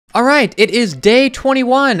All right, it is day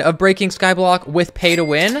 21 of breaking Skyblock with pay to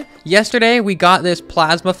win. Yesterday, we got this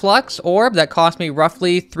plasma flux orb that cost me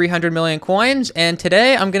roughly 300 million coins. And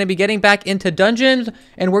today, I'm going to be getting back into dungeons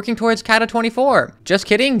and working towards Kata 24. Just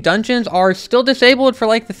kidding. Dungeons are still disabled for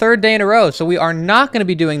like the third day in a row. So we are not going to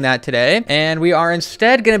be doing that today. And we are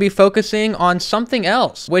instead going to be focusing on something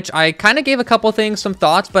else, which I kind of gave a couple things some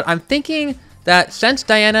thoughts, but I'm thinking that since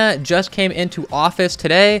Diana just came into office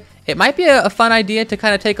today, it might be a fun idea to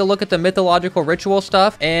kind of take a look at the mythological ritual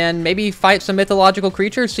stuff and maybe fight some mythological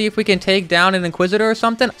creatures, see if we can take down an Inquisitor or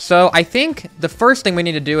something. So I think the first thing we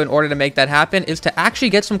need to do in order to make that happen is to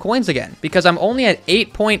actually get some coins again, because I'm only at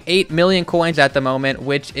 8.8 million coins at the moment,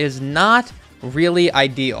 which is not really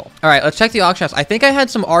ideal. All right, let's check the auction house. I think I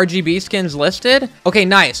had some RGB skins listed. Okay,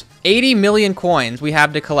 nice. 80 million coins we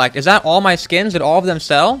have to collect. Is that all my skins? Did all of them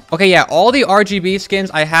sell? Okay, yeah, all the RGB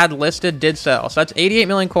skins I had listed did sell. So that's 88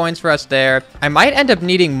 million coins for us there. I might end up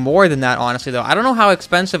needing more than that, honestly, though. I don't know how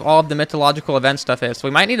expensive all of the mythological event stuff is. So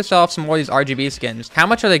we might need to sell off some more of these RGB skins. How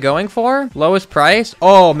much are they going for? Lowest price?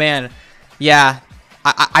 Oh, man. Yeah.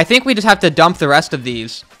 I think we just have to dump the rest of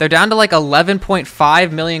these. They're down to like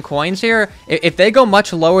 11.5 million coins here. If they go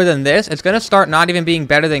much lower than this, it's going to start not even being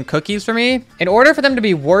better than cookies for me. In order for them to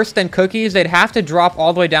be worse than cookies, they'd have to drop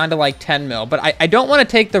all the way down to like 10 mil. But I don't want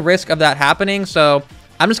to take the risk of that happening, so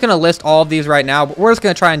I'm just going to list all of these right now, but we're just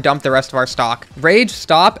going to try and dump the rest of our stock. Rage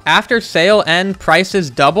stop after sale end, prices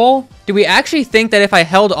double. Do we actually think that if I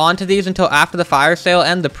held on to these until after the fire sale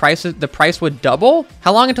end, the price would double?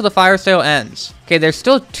 How long until the fire sale ends? Okay, there's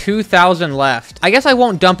still 2,000 left. I guess I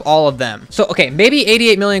won't dump all of them. So, okay, maybe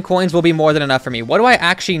 88 million coins will be more than enough for me. What do I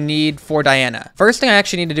actually need for Diana? First thing I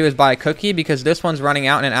actually need to do is buy a cookie because this one's running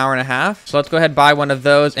out in an hour and a half. So let's go ahead and buy one of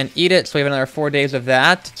those and eat it. So we have another 4 days of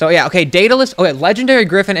that. So yeah, okay, Daedalus. Okay, Legendary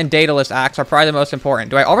Griffin and Daedalus Axe are probably the most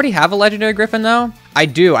important. Do I already have a Legendary Griffin though? I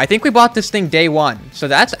do. I think we bought this thing day one. So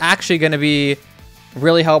that's actually going to be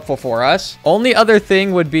really helpful for us. Only other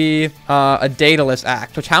thing would be a Daedalus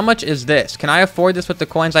Axe, which how much is this? Can I afford this with the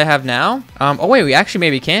coins I have now? Oh wait, we actually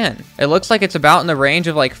maybe can. It looks like it's about in the range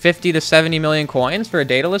of like 50 to 70 million coins for a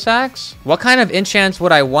Daedalus Axe. What kind of enchants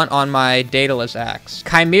would I want on my Daedalus Axe?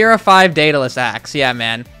 Chimera 5 Daedalus Axe. Yeah,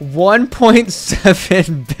 man.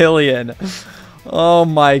 1.7 billion. Oh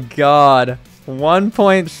my god.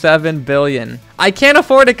 1.7 billion. I can't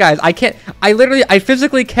afford it, guys. I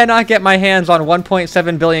physically cannot get my hands on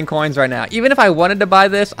 1.7 billion coins right now. Even if I wanted to buy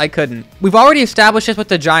this, I couldn't. We've already established this with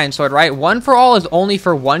the giant sword, right? One for all is only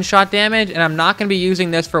for one-shot damage, and I'm not going to be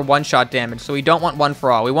using this for one-shot damage, so we don't want one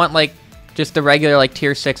for all. We want, like, just the regular, like,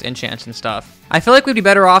 tier 6 enchants and stuff. I feel like we'd be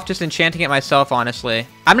better off just enchanting it myself, honestly.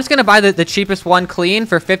 I'm just going to buy the cheapest one clean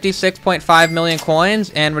for 56.5 million coins,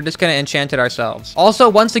 and we're just going to enchant it ourselves. Also,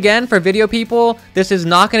 once again, for video people, this is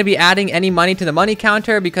not going to be adding any money to the money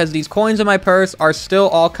counter because these coins in my purse are still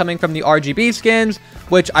all coming from the RGB skins,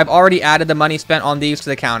 which I've already added the money spent on these to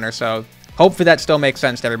the counter, so hopefully that still makes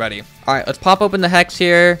sense to everybody. All right, let's pop open the hex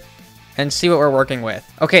here and see what we're working with.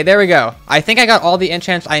 Okay, there we go. I think I got all the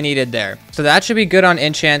enchants I needed there. So that should be good on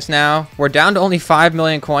enchants now. We're down to only 5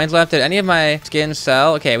 million coins left. Did any of my skins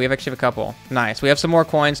sell? Okay, we actually have a couple. Nice. We have some more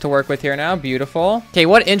coins to work with here now. Beautiful. Okay,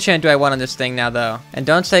 what enchant do I want on this thing now, though? And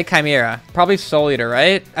don't say Chimera. Probably Soul Eater,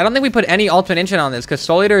 right? I don't think we put any ultimate enchant on this because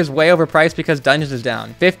Soul Eater is way overpriced because Dungeons is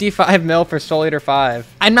down. 55 mil for Soul Eater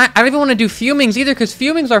 5. I don't even want to do Fumings either because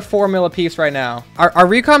Fumings are 4 mil a piece right now. Are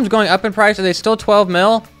Recoms going up in price? Are they still 12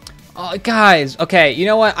 mil? Oh, guys, okay, you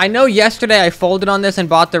know what? I know yesterday I folded on this and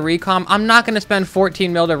bought the recom. I'm not going to spend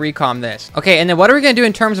 14 mil to recom this. Okay, and then what are we going to do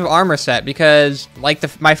in terms of armor set? Because, like,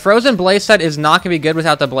 my Frozen Blaze set is not going to be good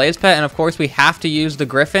without the Blaze Pet, and of course we have to use the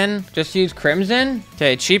Griffin. Just use Crimson.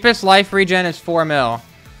 Okay, cheapest life regen is 4 mil.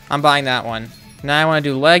 I'm buying that one. Now I want to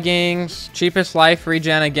do leggings. Cheapest life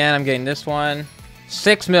regen, again, I'm getting this one.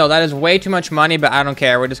 6 mil, that is way too much money, but I don't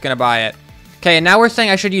care. We're just going to buy it. Okay, and now we're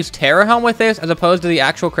saying I should use Terra Helm with this as opposed to the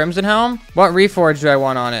actual Crimson Helm. What Reforge do I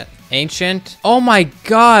want on it? Ancient. Oh my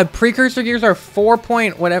god, Precursor gears are 4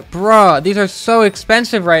 point whatever. Bruh, these are so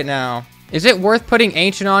expensive right now. Is it worth putting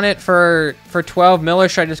Ancient on it for 12 mil, or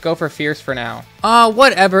should I just go for Fierce for now?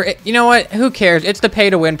 Whatever. You know what? Who cares? It's the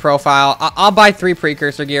pay-to-win profile. I'll buy 3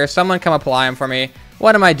 Precursor gears. Someone come apply them for me.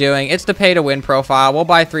 What am I doing? It's the pay-to-win profile. We'll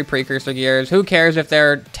buy 3 Precursor gears. Who cares if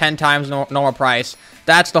they're 10 times normal price?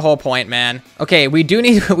 That's the whole point, man. Okay, we do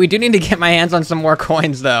need to get my hands on some more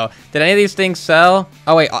coins though. Did any of these things sell?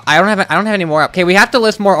 Oh wait, I don't have any more up. Okay, we have to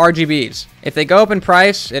list more RGBs. If they go up in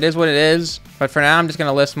price, it is what it is. But for now, I'm just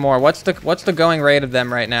gonna list more. What's the going rate of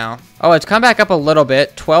them right now? Oh, it's come back up a little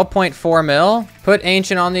bit. 12.4 mil. Put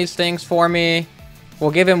Ancient on these things for me.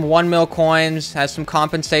 We'll give him 1 mil coins as some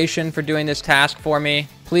compensation for doing this task for me.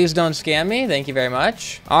 Please don't scam me. Thank you very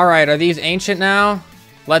much. All right, are these ancient now?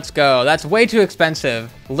 Let's go. That's way too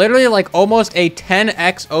expensive. Literally like almost a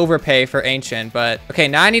 10x overpay for ancient, but okay,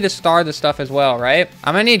 now I need to star the stuff as well, right?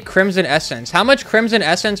 I'm gonna need crimson essence. How much crimson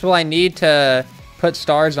essence will I need to put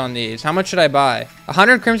stars on these? How much should I buy?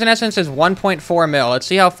 100 crimson essence is 1.4 mil. Let's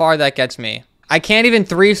see how far that gets me. I can't even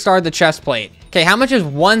 3-star the chest plate. Okay, how much is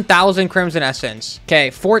 1,000 crimson essence? Okay,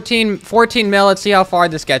 14 mil. Let's see how far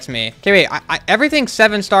this gets me. Okay, wait, everything's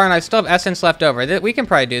 7-star and I still have essence left over. We can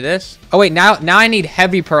probably do this. Oh wait, now I need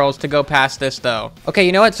heavy pearls to go past this though. Okay,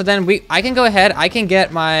 you know what? So then I can go ahead. I can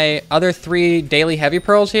get my other 3 daily heavy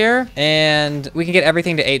pearls here and we can get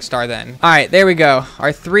everything to 8-star then. All right, there we go.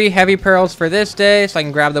 Our 3 heavy pearls for this day. So I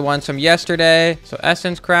can grab the ones from yesterday. So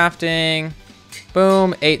essence crafting.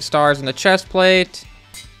 Boom, 8 stars in the chest plate.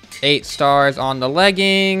 8 stars on the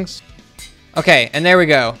leggings. Okay, and there we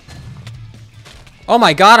go. Oh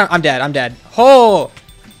my god, I'm dead. I'm dead. Oh!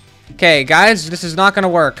 Okay, guys, this is not gonna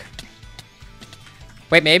work.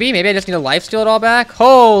 Wait, maybe I just need to lifesteal it all back?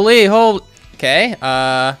 Holy. Okay,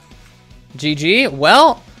 GG.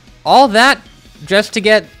 Well, all that just to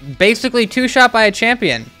get basically 2-shot by a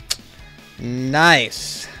champion.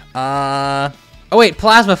 Nice. Oh wait,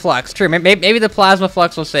 plasma flux. True, maybe the plasma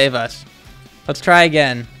flux will save us. Let's try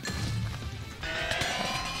again.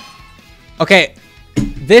 Okay,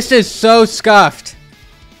 this is so scuffed.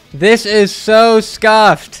 This is so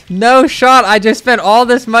scuffed. No shot, I just spent all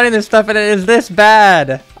this money on this stuff and it is this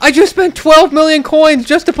bad. I just spent 12 million coins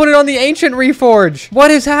just to put it on the ancient reforge. What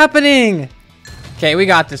is happening? Okay, we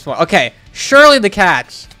got this one. Okay, surely the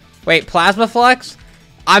cats. Wait, plasma flux?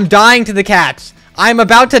 I'm dying to the cats. I'm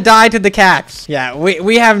about to die to the cats. Yeah,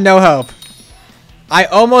 we have no hope. I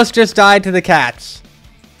almost just died to the cats.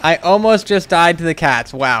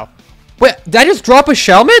 Wow. Wait, did I just drop a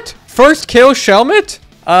Shelmet? First kill Shelmet?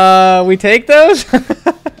 We take those?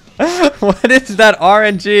 What is that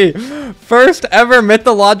RNG? First ever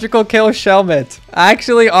mythological kill Shelmet.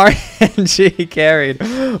 Actually RNG carried.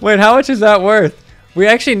 Wait, how much is that worth? We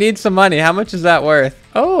actually need some money. How much is that worth?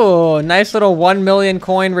 Oh, nice little 1 million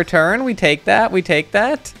coin return. We take that.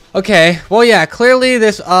 Okay, well, yeah, clearly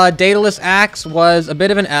this dataless axe was a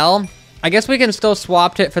bit of an L. I guess we can still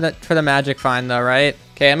swap it for the magic find though, right?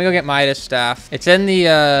 Okay, let me go get Midas staff. It's in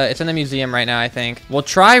the museum right now, I think. We'll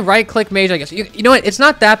try right-click mage, I guess. You know what? It's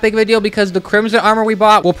not that big of a deal because the crimson armor we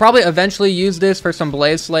bought, we'll probably eventually use this for some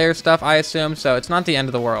Blaze Slayer stuff, I assume. So it's not the end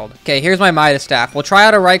of the world. Okay, here's my Midas staff. We'll try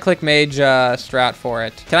out a right-click mage strat for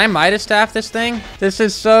it. Can I Midas staff this thing? This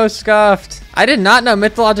is so scuffed. I did not know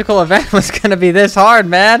mythological event was gonna be this hard,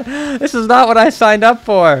 man. This is not what I signed up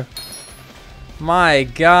for. My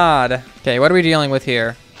god. Okay, what are we dealing with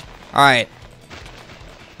here? All right.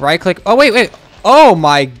 Right click. Oh, wait. Oh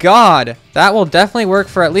my god. That will definitely work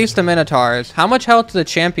for at least the Minotaurs. How much health do the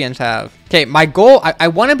champions have? Okay, my goal, I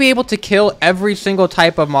want to be able to kill every single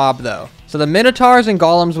type of mob though. So the Minotaurs and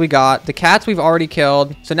Golems we got. The cats we've already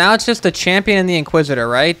killed. So now it's just the champion and the Inquisitor,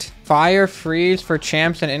 right? Fire freeze for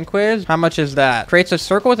champs and Inquis. How much is that? Creates a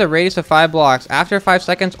circle with a radius of 5 blocks. After 5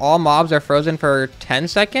 seconds, all mobs are frozen for 10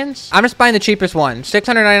 seconds. I'm just buying the cheapest one.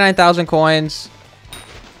 699,000 coins.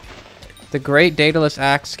 The Great Daedalus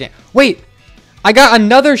Axe Scam. Wait! I got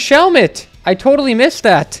another Shelmet! I totally missed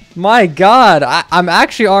that. My god, I'm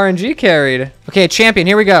actually RNG carried. Okay, champion,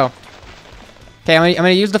 here we go. Okay, I'm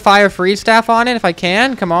gonna use the fire freeze staff on it if I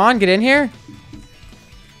can. Come on, get in here.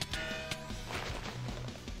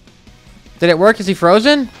 Did it work? Is he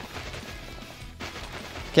frozen?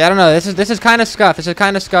 Okay, I don't know. This is kind of scuffed.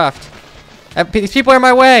 These people are in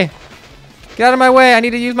my way. Get out of my way. I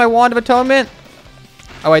need to use my Wand of Atonement.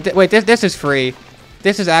 Oh, wait. This is free.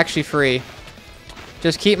 This is actually free.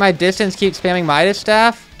 Just keep my distance. Keep spamming Midas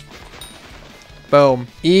staff. Boom.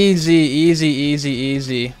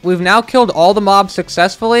 Easy. We've now killed all the mobs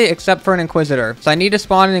successfully except for an Inquisitor. So I need to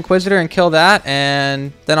spawn an Inquisitor and kill that,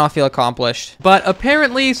 and then I'll feel accomplished. But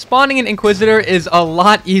apparently, spawning an Inquisitor is a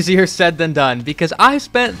lot easier said than done, because I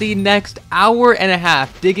spent the next hour and a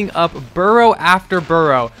half digging up burrow after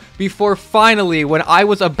burrow before finally, when I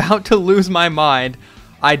was about to lose my mind,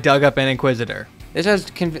 I dug up an Inquisitor. This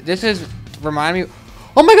is remind me.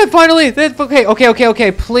 Oh my god, finally!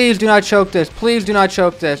 Okay. Please do not choke this.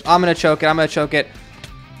 I'm gonna choke it.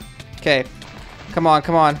 Okay. Come on,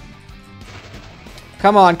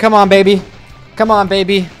 baby.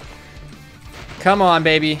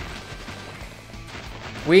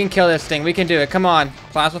 We can kill this thing. We can do it. Come on.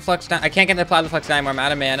 Plasma Flux down. I can't get the Plasma Flux down anymore. I'm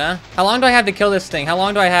out of mana. How long do I have to kill this thing?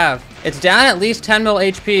 It's down at least 10 mil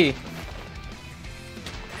HP.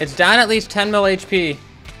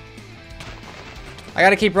 I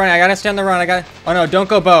gotta keep running. I gotta stay on the run. Oh no, don't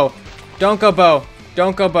go bow. Don't go bow.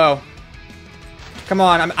 Don't go bow. Come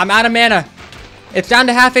on, I'm out of mana. It's down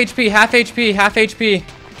to half HP, half HP, half HP.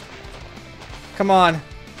 Come on.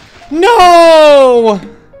 No!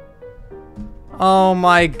 Oh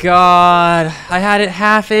my god. I had it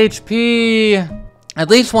half HP. At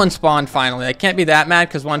least one spawned finally. I can't be that mad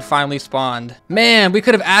because one finally spawned. Man, we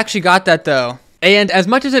could have actually got that though. And as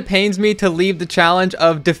much as it pains me to leave the challenge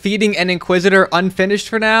of defeating an Inquisitor unfinished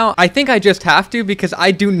for now, I think I just have to because I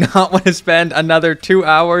do not want to spend another 2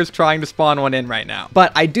 hours trying to spawn one in right now.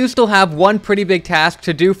 But I do still have one pretty big task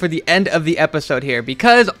to do for the end of the episode here,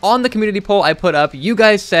 because on the community poll I put up, you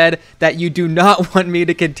guys said that you do not want me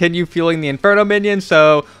to continue fueling the Inferno minions,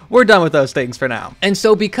 so we're done with those things for now. And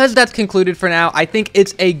so because that's concluded for now, I think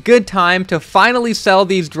it's a good time to finally sell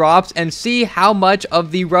these drops and see how much of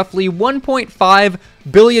the roughly 1.5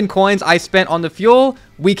 billion coins I spent on the fuel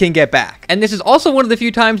we can get back. And this is also one of the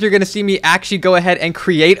few times you're going to see me actually go ahead and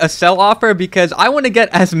create a sell offer because I want to get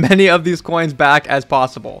as many of these coins back as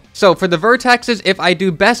possible. So for the vertexes, if I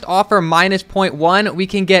do best offer minus 0.1, we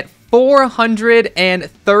can get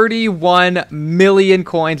 431 million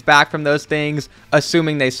coins back from those things,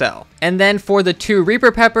 assuming they sell. And then for the 2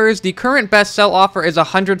 Reaper Peppers, the current best sell offer is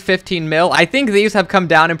 115 mil. I think these have come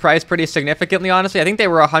down in price pretty significantly, honestly. I think they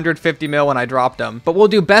were 150 mil when I dropped them. But we'll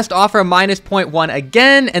do best offer minus 0.1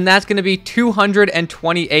 again, and that's going to be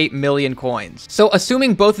 228 million coins. So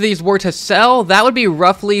assuming both of these were to sell, that would be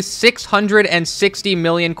roughly 660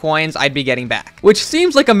 million coins I'd be getting back. Which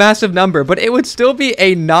seems like a massive number, but it would still be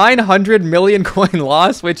a 900 million coin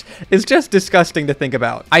loss, which is just disgusting to think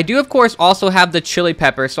about. I do, of course, also have the chili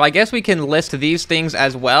pepper, so I guess we can list these things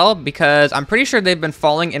as well, because I'm pretty sure they've been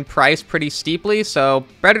falling in price pretty steeply, so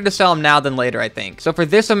better to sell them now than later, I think. So for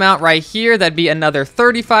this amount right here, that'd be another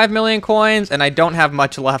 35 million coins, and I don't have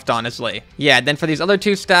much left, honestly. Yeah, then for these other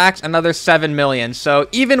 2 stacks, another 7 million. So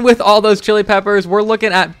even with all those chili peppers, we're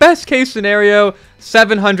looking at best case scenario,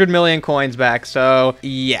 700 million coins back. So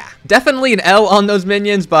yeah, definitely an L on those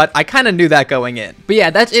minions, but I kind of knew that going in. But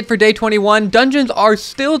yeah, that's it for day 21. Dungeons are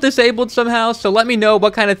still disabled somehow, so let me know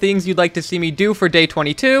what kind of things you'd like to see me do for day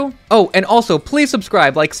 22. Oh, and also please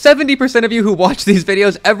subscribe. Like 70% of you who watch these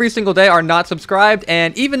videos every single day are not subscribed,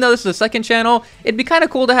 and even though this is a second channel, it'd be kind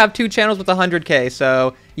of cool to have 2 channels with 100K,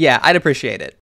 so yeah, I'd appreciate it.